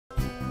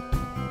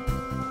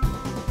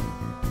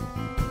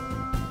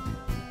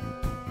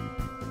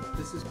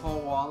This is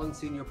Paul Wallin,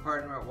 Senior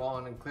Partner at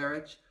Wallin and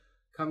Klarich,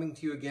 coming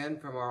to you again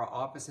from our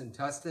office in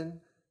Tustin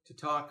to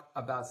talk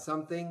about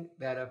something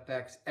that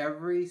affects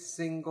every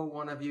single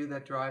one of you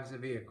that drives a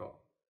vehicle.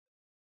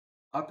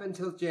 Up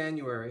until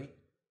January,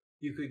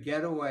 you could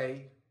get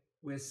away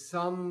with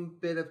some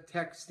bit of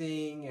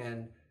texting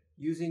and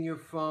using your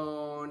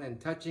phone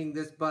and touching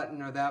this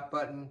button or that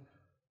button,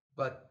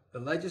 but the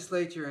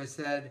legislature has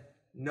said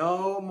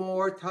no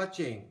more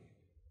touching.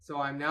 So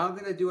I'm now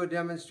going to do a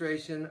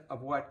demonstration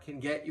of what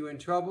can get you in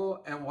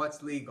trouble and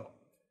what's legal.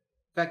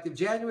 Effective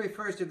January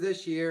 1st of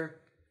this year,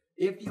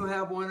 if you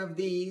have one of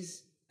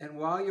these and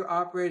while you're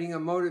operating a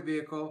motor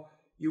vehicle,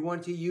 you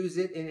want to use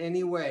it in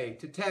any way,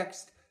 to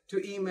text,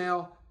 to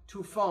email,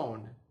 to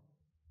phone,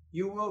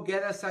 you will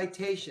get a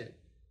citation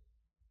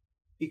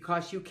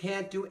because you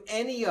can't do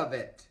any of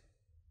it.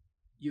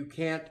 You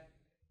can't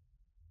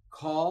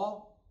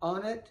call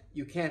on it.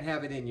 You can't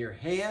have it in your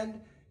hand.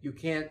 You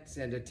can't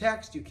send a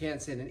text, you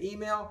can't send an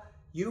email,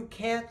 you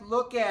can't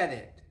look at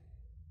it.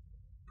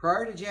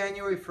 Prior to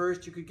January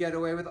 1st, you could get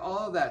away with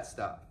all of that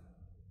stuff.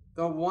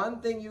 The one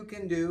thing you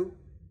can do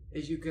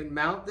is you can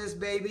mount this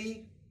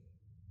baby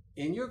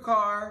in your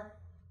car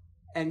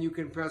and you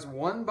can press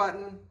one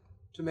button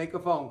to make a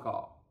phone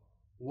call.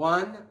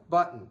 One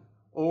button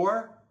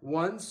or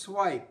one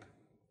swipe,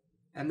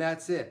 and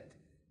that's it.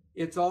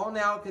 It's all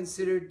now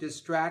considered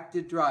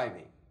distracted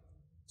driving.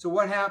 So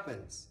what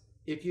happens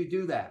if you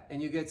do that and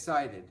you get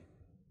cited?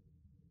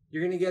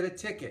 You're going to get a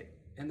ticket,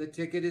 and the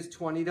ticket is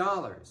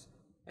 $20.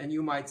 And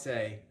you might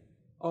say,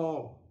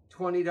 oh,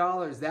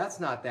 $20,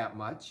 that's not that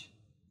much.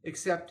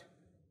 Except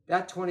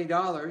that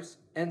 $20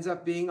 ends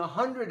up being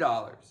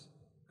 $100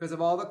 because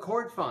of all the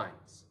court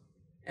fines.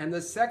 And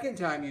the second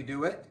time you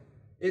do it,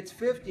 it's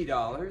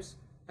 $50,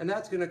 and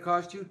that's going to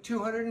cost you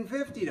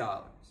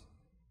 $250.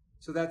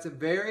 So that's a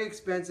very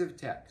expensive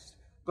text.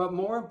 But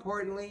more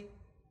importantly,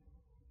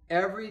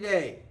 every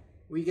day,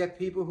 we get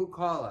people who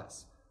call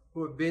us,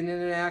 who have been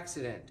in an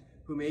accident,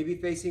 who may be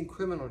facing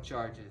criminal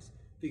charges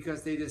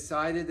because they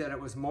decided that it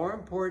was more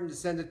important to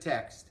send a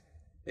text.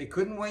 They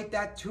couldn't wait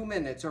that 2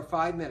 minutes or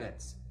 5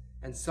 minutes,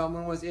 and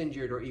someone was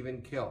injured or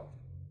even killed.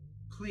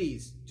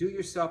 Please do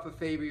yourself a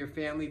favor, your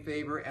family a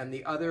favor, and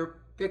the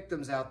other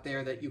victims out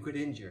there that you could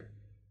injure.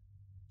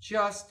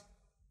 Just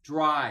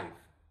drive.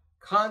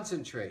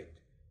 Concentrate.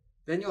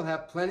 Then you'll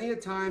have plenty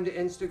of time to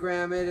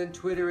Instagram it and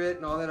Twitter it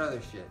and all that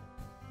other shit.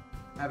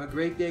 Have a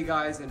great day,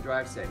 guys, and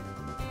drive safe.